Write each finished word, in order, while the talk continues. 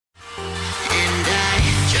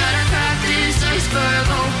iceberg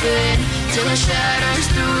open till it shatters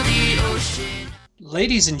through the ocean.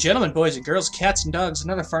 Ladies and gentlemen, boys and girls, cats and dogs,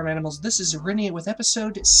 and other farm animals, this is Irenia with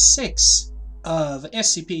episode 6 of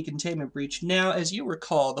SCP Containment Breach. Now, as you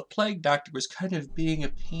recall, the Plague Doctor was kind of being a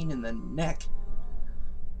pain in the neck.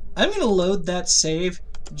 I'm going to load that save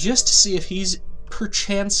just to see if he's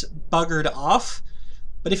perchance buggered off.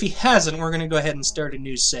 But if he hasn't, we're going to go ahead and start a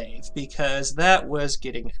new save, because that was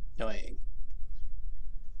getting annoying.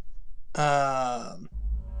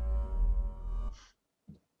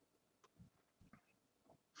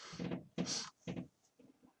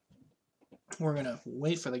 We're going to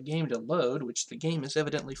wait for the game to load, which the game is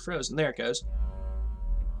evidently frozen. There it goes.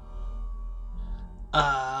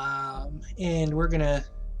 And we're going to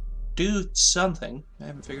do something. I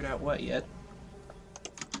haven't figured out what yet.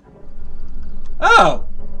 Oh!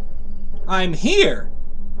 I'm here!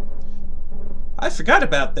 I forgot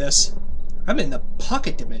about this. I'm in the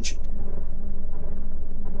Pocket Dimension.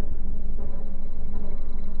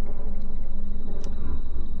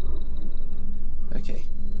 Okay,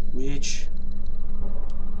 which...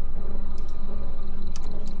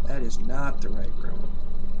 That is not the right room.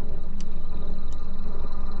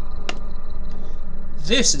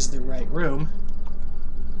 This is the right room.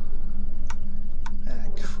 Ah,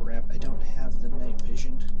 crap, I don't have the night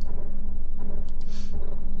vision.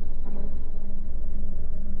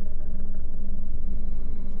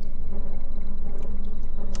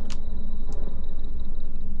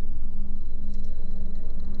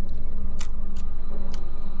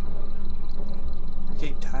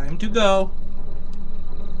 Okay, time to go.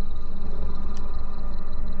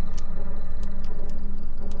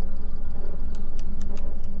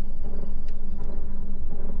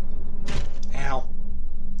 Ow.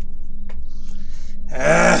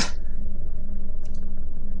 Ah!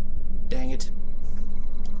 Dang it.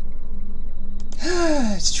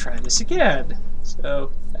 Let's try this again.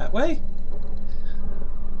 So, that way?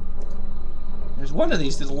 There's one of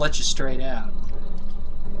these that'll let you straight out.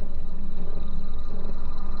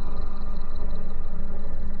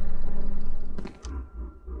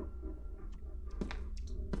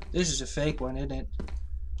 This is a fake one, isn't it?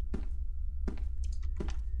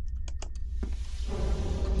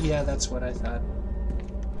 Yeah, that's what I thought.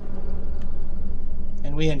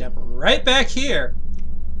 And we end up right back here.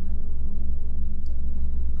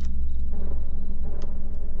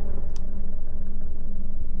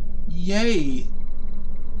 Yay!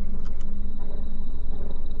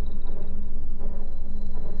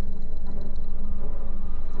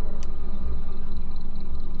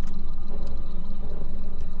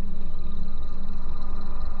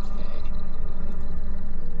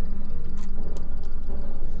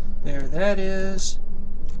 There that is.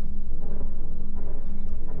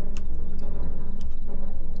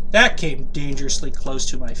 That came dangerously close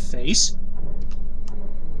to my face.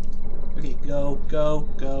 Okay, go, go,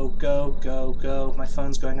 go, go, go, go. My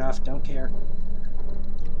phone's going off, don't care.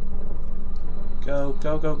 Go,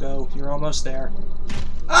 go, go, go. You're almost there.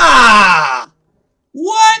 Ah!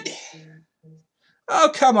 What?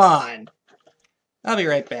 Oh, come on. I'll be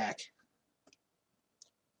right back.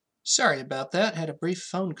 Sorry about that. Had a brief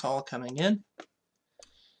phone call coming in.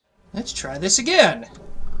 Let's try this again.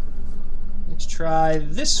 Let's try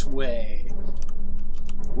this way.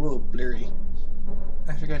 Whoa, blurry.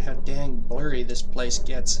 I forgot how dang blurry this place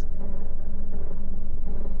gets.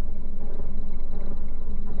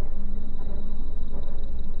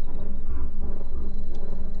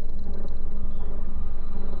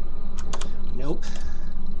 Nope.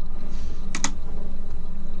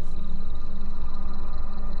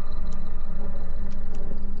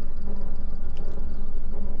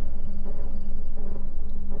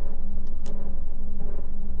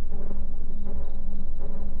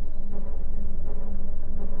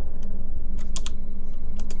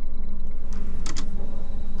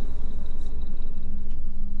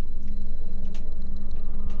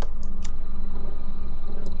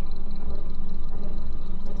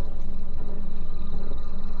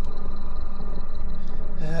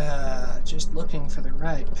 Just looking for the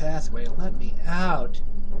right pathway. Let me out.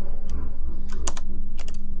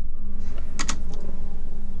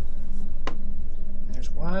 There's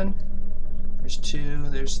 1, there's 2,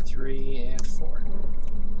 there's 3, and 4.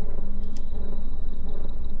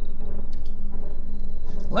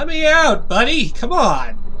 Let me out, buddy! Come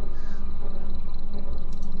on!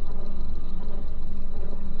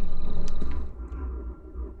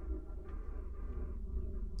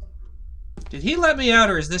 Did he let me out,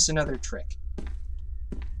 or is this another trick?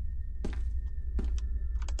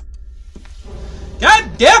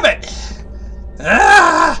 God damn it!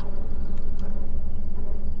 Ah!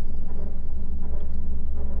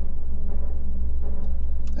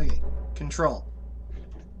 Control.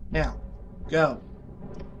 Now, go.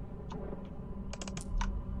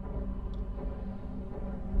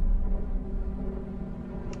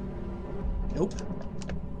 Nope.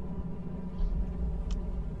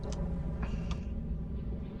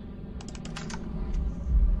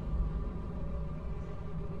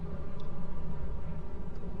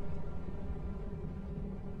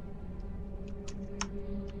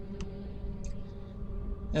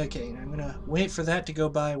 Okay, I'm gonna wait for that to go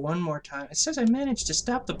by one more time. It says I managed to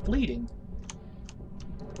stop the bleeding.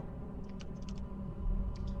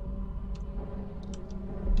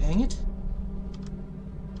 Dang it.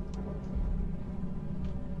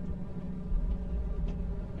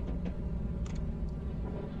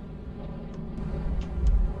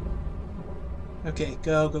 Okay,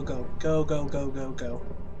 go, go, go. Go, go, go, go, go.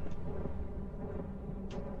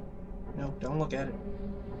 No, don't look at it.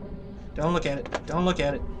 Don't look at it. Don't look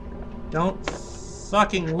at it. Don't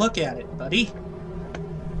fucking look at it, buddy.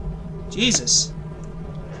 Jesus.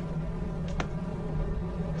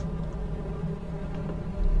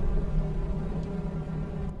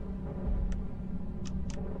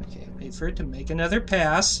 Okay, wait for it to make another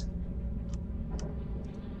pass.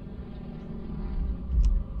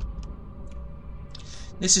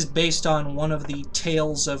 This is based on one of the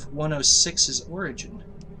tales of 106's origin.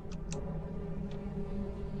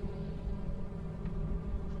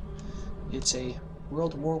 It's a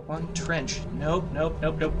World War I trench. Nope, nope,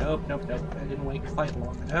 nope, nope, nope, nope, nope. I didn't wait quite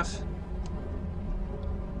long enough.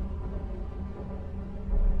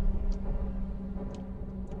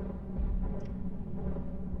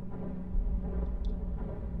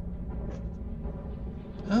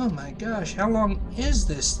 Oh my gosh, how long is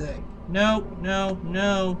this thing? No, no,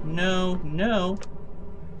 no, no, no.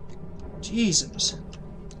 Jesus.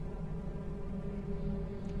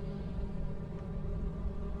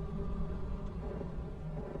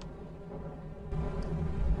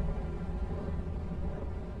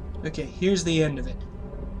 Okay, here's the end of it.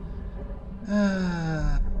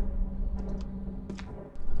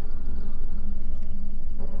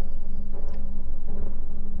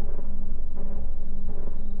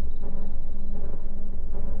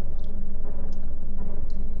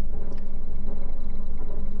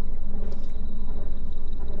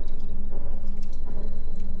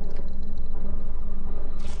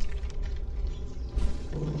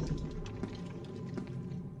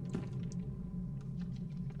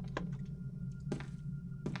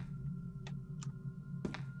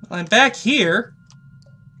 I'm back here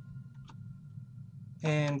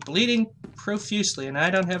and bleeding profusely, and I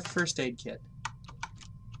don't have a first aid kit.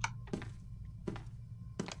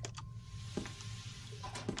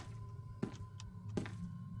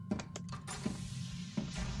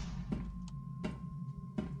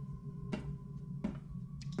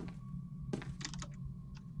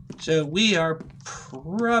 So we are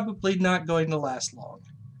probably not going to last long.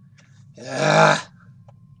 Ah.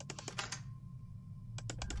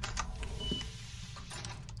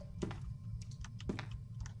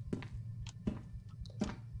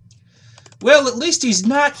 Well, at least he's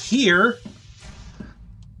not here.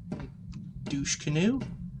 Douche canoe.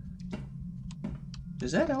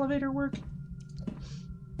 Does that elevator work?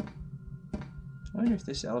 I wonder if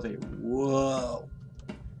this elevator... Whoa.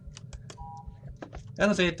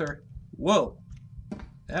 Elevator. Whoa.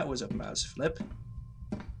 That was a mouse flip.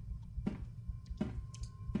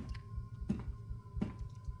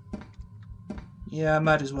 Yeah, I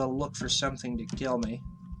might as well look for something to kill me.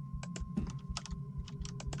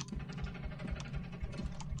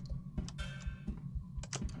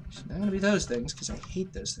 It's not gonna be those things, because I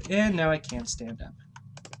hate those things. And now I can't stand up.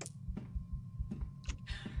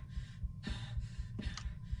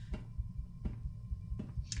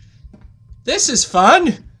 This is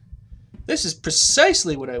fun! This is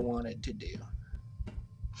precisely what I wanted to do.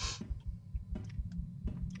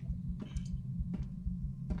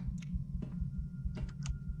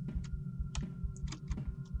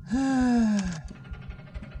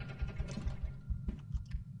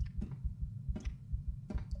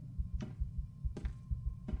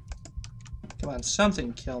 Come on,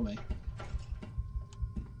 something kill me.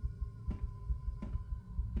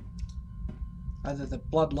 Either the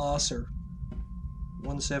blood loss or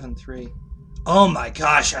 173. Oh my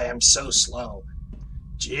gosh, I am so slow.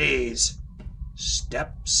 Jeez.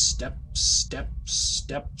 Step, step, step,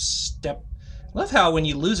 step, step. I love how when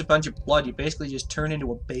you lose a bunch of blood, you basically just turn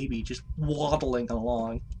into a baby, just waddling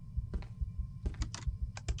along.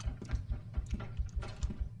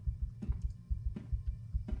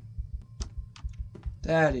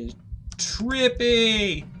 That is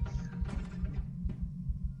trippy!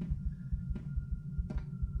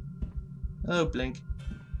 Oh, blink.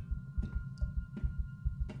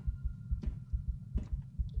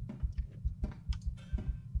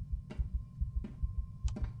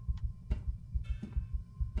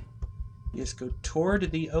 Yes, go toward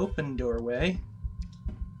the open doorway.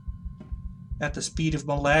 At the speed of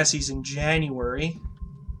molasses in January.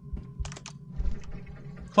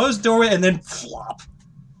 Close the doorway and then flop.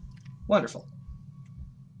 Wonderful.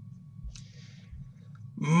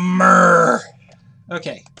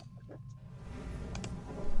 Okay.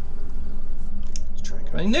 Let's try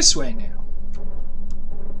going this way now.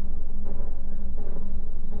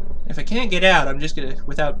 If I can't get out, I'm just gonna,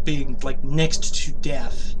 without being, like, next to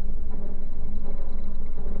death.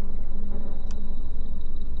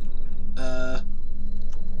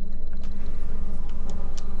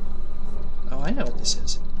 Oh, I know what this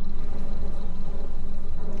is.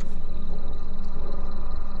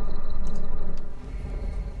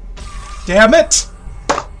 Damn it!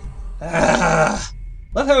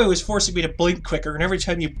 Love how he was forcing me to blink quicker, and every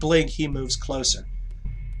time you blink, he moves closer.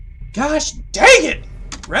 Gosh dang it!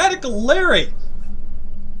 Radical Larry!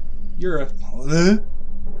 You're a...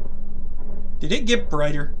 Did it get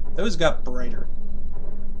brighter? Those got brighter.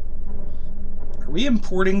 Are we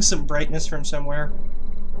importing some brightness from somewhere?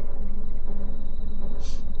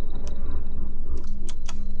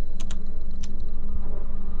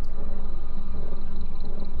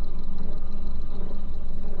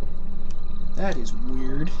 That is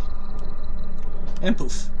weird. And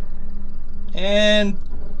poof. And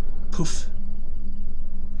poof.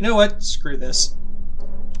 You know what? Screw this.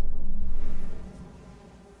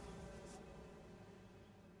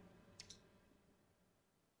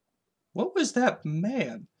 What was that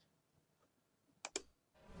man?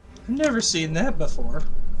 I've never seen that before.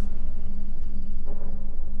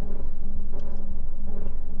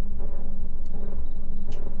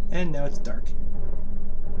 And now it's dark.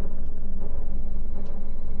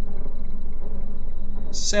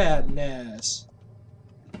 Sadness.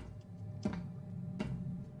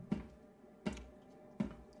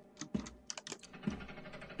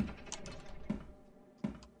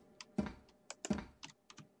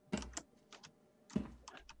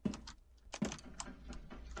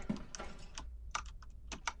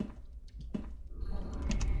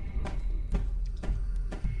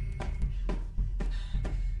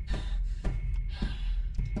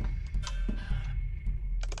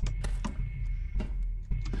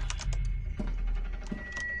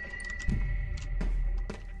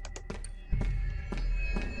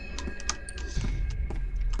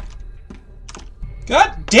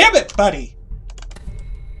 God damn it, buddy!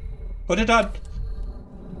 Put it on.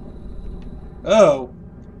 Oh.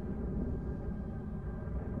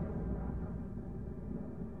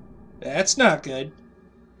 That's not good.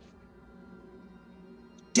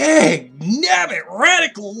 Dang, nabbit,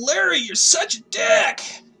 Radical Larry, you're such a dick!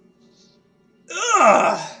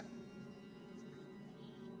 Ugh!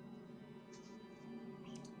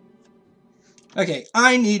 Okay,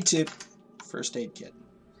 I need to... First aid kit.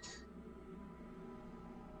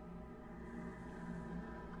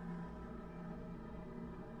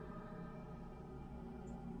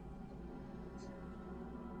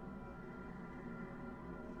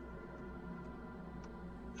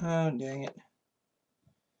 Oh, dang it.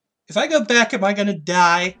 If I go back, am I gonna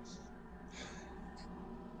die?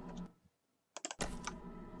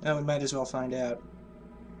 Oh, we might as well find out.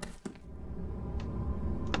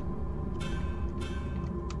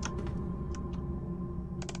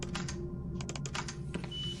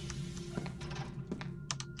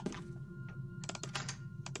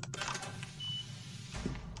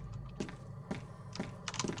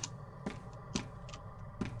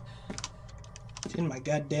 In my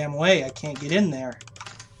goddamn way, I can't get in there.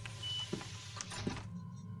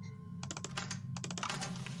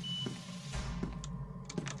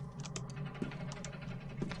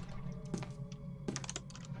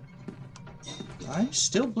 I'm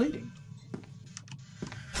still bleeding.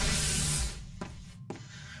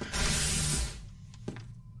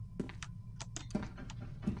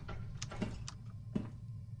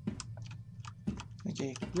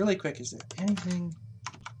 Okay, really quick, is there anything...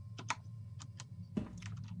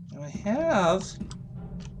 I have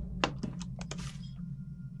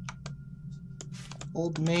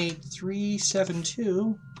Old Maid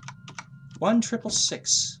 372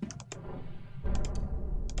 1666.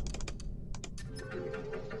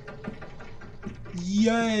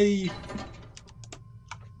 Yay!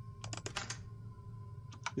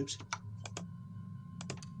 Oops.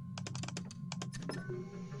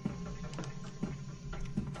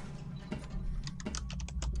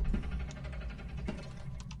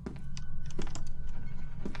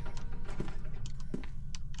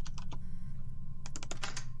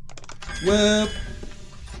 Whoop.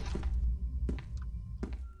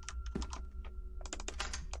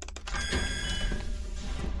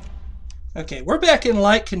 Okay, we're back in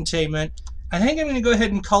light containment. I think I'm going to go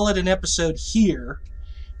ahead and call it an episode here,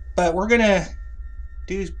 but we're going to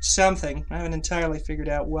do something. I haven't entirely figured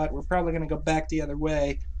out what. We're probably going to go back the other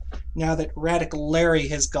way now that Radical Larry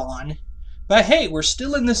has gone. But hey, we're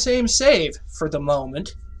still in the same save for the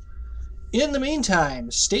moment. In the meantime,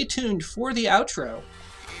 stay tuned for the outro.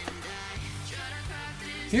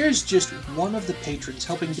 Here's just one of the patrons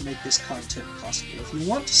helping to make this content possible. If you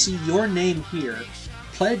want to see your name here,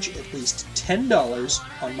 pledge at least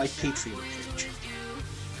 $10 on my Patreon page.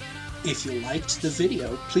 If you liked the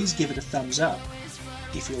video, please give it a thumbs up.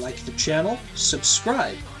 If you like the channel,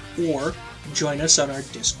 subscribe, or join us on our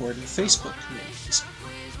Discord and Facebook communities.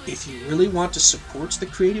 If you really want to support the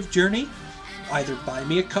creative journey, either buy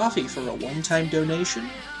me a coffee for a one-time donation,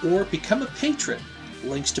 or become a patron.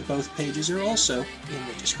 Links to both pages are also in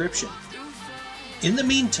the description. In the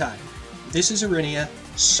meantime, this is Arinia,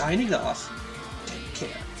 signing off. Take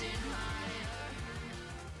care.